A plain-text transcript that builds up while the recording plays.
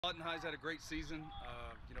Lawton High's had a great season,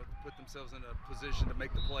 to put themselves in a position to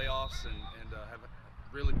make the playoffs and have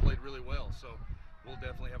really played really well. So we'll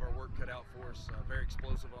definitely have our work cut out for us. Very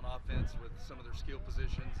explosive on offense with some of their skill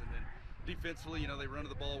positions, and then defensively, they run to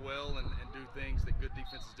the ball well and do things that good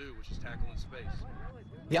defenses do, which is tackle in space.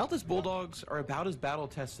 The Altus Bulldogs are about as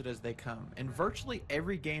battle-tested as they come, and virtually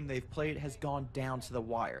every game they've played has gone down to the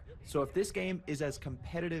wire. So if this game is as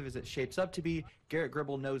competitive as it shapes up to be, Garrett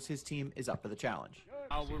Gribble knows his team is up for the challenge.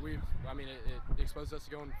 It exposed us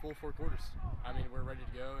to go in full 4 quarters. We're ready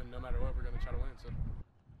to go, and no matter what, we're going to try to win. So.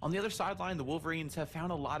 On the other sideline, the Wolverines have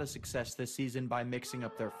found a lot of success this season by mixing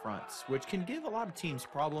up their fronts, which can give a lot of teams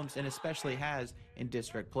problems, and especially has in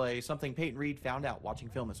district play, something Peyton Reed found out watching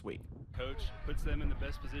film this week. Coach puts them in the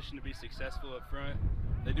best position to be successful up front.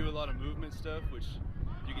 They do a lot of movement stuff, which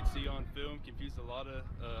you can see on film confused a lot of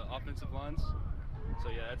offensive lines. So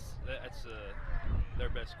yeah, that's their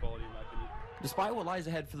best quality in my opinion. Despite what lies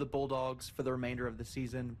ahead for the Bulldogs for the remainder of the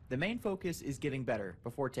season, the main focus is getting better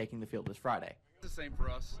before taking the field this Friday. It's the same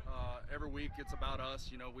for us. Every week it's about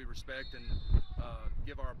us. We respect and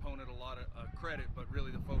give our opponent a lot of credit, but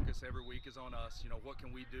really the focus every week is on us. What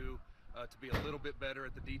can we do to be a little bit better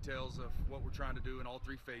at the details of what we're trying to do in all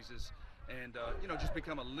 3 phases, and just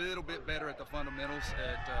become a little bit better at the fundamentals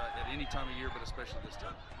at any time of year, but especially this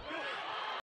time.